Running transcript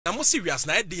almost serious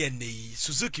na DNA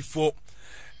Suzuki for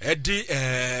Eddie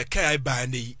kai ba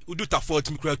nei udu ta for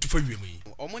to kura to for wiem yi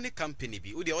omone company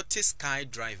bi u de ote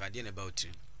SkyDrive ade about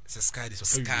you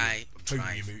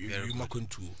SkyDrive you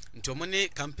makontu nti omone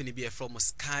company bi e from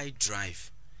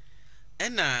SkyDrive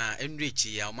ena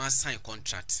enrichi ya o ma sign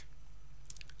contract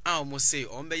o say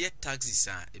o be ye taxis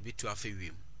a ebitu afa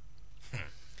wiem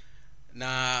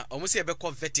na o say e be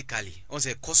call vertically o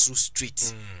say coast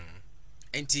street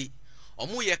enti o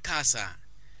mo ye cars a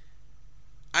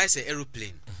I say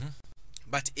aeroplane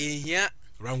but in here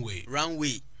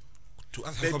runway to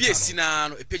baby esina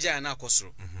no epeja na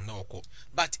akosoro na okọ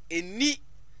but eni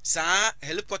sa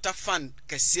helicopter fan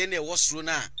kese na ewosoro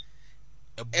na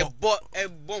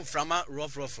ebo frama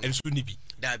rough enso ni bi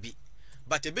dabi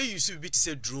but ebe use bi to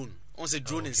say drone on say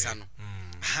drone nsa no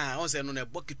on say no na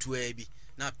bokitu bi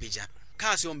na peja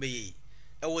cars on be yi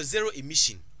e was zero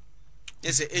emission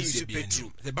yes e use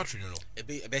petrol the battery no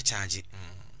ebe charge.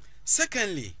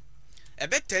 Secondly, a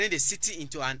bit turning the city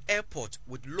into an airport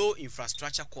with low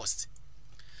infrastructure cost.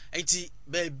 Enti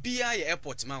be your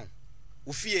airport man.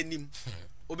 Ufi nim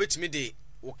obetumi de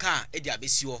woka e de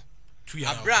abesiwo.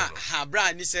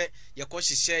 Abra ni se yeko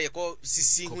hihye yeko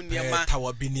sisi hu niema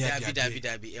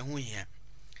dabi ehun hia.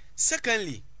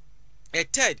 Secondly, a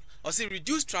third also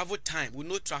reduce travel time with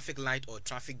no traffic light or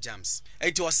traffic jams.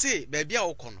 Enti o say baby a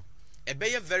wokono e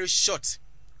be very short.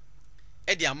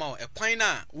 Edi amount a kwan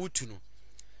na wutu no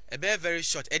e be very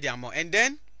short edi amount and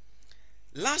then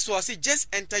last was say just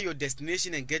enter your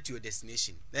destination and get to your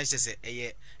destination. Let's just say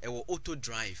e will auto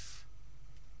drive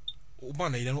o ba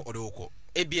na ile no odo ko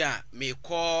ebia me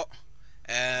call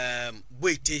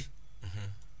boite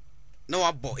na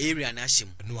wa bo area na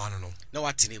him no na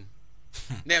wa tenem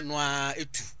na no a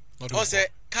etu o say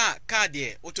car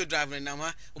there auto drive na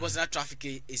ma o na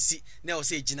traffic esi na o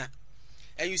say gina.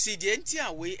 And you see the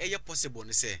entire way possible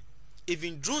no say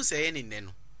even drones any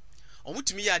no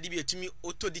omutumi ya ade to me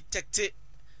auto detect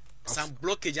some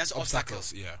blockages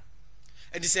obstacles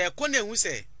and say kona hu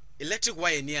say electric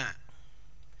wire ni a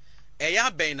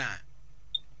eya ben na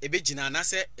ebe gina na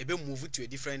say ebe move to a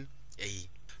different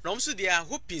now so they are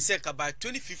hoping say by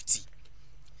 2050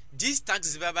 these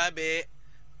taxis be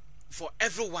for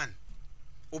everyone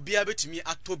obi abetumi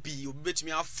atobi obi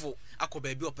betumi afo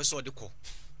akoba bi opeso de ko.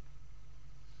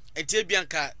 Enti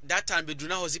bianka that time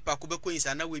beduna hozipa ko beko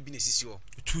insa na we bi nesisi ho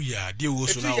 2 year de wo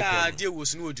so na okọ de wo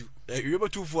so na odu we be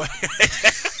 2 fo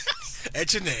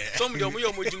chine some de omo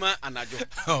yomoduma anajo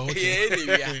ye ne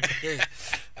wia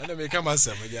ana me kama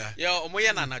sam ya omo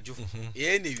ye na anajo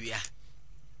ye ne wia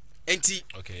enti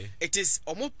okay it is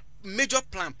omo major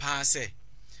plan pa say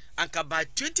anka by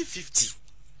 2050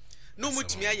 no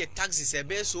mutumi aye taxes e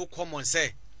be so common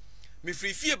say me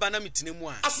free fee ba na mitine mu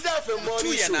a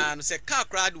 2 year na no say car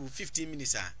crowd 15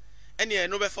 minutes a ene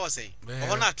no be force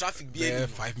o na traffic bi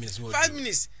 5 minutes 5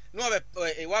 minutes no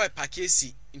wa park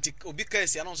AC nti obi ka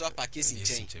AC na so park AC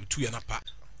nchen 2 year na pa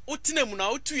o tine mu na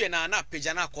o 2 year na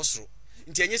page na akosoro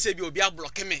nti enye se bi obi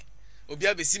ablock me obi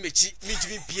abesi mechi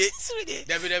mitimi pie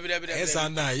dabi esa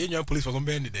na ye nyan police for some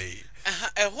bend day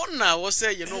ho na wo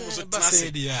say ye no mo so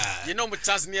trase ye no mo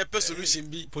trase ne solution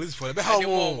bi police for be how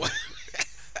mo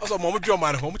also mom drum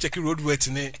man home check road weight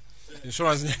ne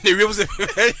insurance ne we say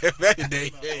very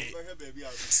day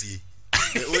see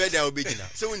o ye dia obegina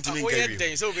so wuntimi nka wi o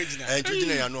ye so obegina tu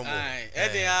gina ya no mo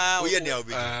o ye dia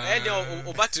obegina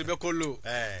o battery be kolo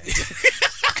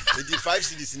the 5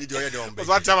 cities ni de o ye dia ombe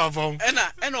what time from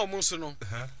ena o mo so no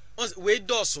we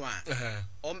do so a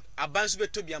abansu be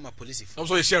to bi ama police I'm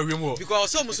so share we mo because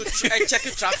so mo so check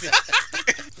traffic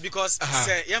because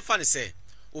say yan fa ne say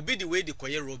obi the way the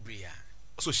koye robbery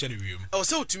so share wiem o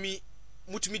say otumi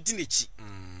mutumi dinechi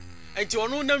enti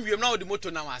ono na wiem na o de moto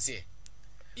na wase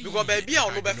because baby a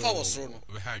ono be fa wosoro no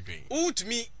we ha dwen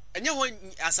utumi enye ho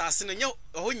asase no enye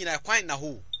ho nyina kwan na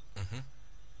ho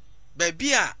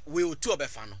baby a we otu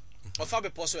obefa no ofa be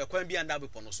poso ekwan bi anda be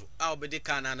pono so a obede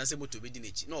kan na se moto be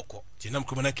dinechi na okọ tinam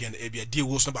kuma na ken e bia die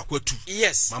wo so na bakwa tu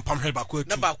yes man pam he bakwa tu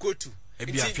na bakwa tu e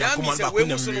bia afia kuma na bakwa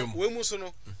na wiem we mu so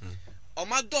no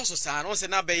oma doso sa no se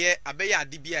na abeye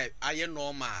ade bia aye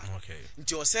normal okay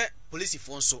nti o se police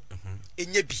fo so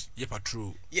enye bi ye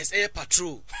patrol yes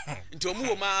patrol nti omu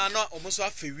wo ma no omo so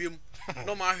afewiem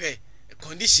no ma hwe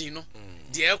condition no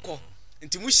de ekọ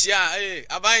nti mu hia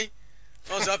aban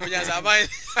no so apenya za aban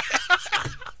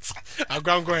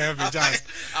agwango every chance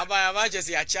aban just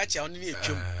ya chiacha on ni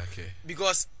etwem okay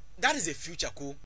because that is a future ko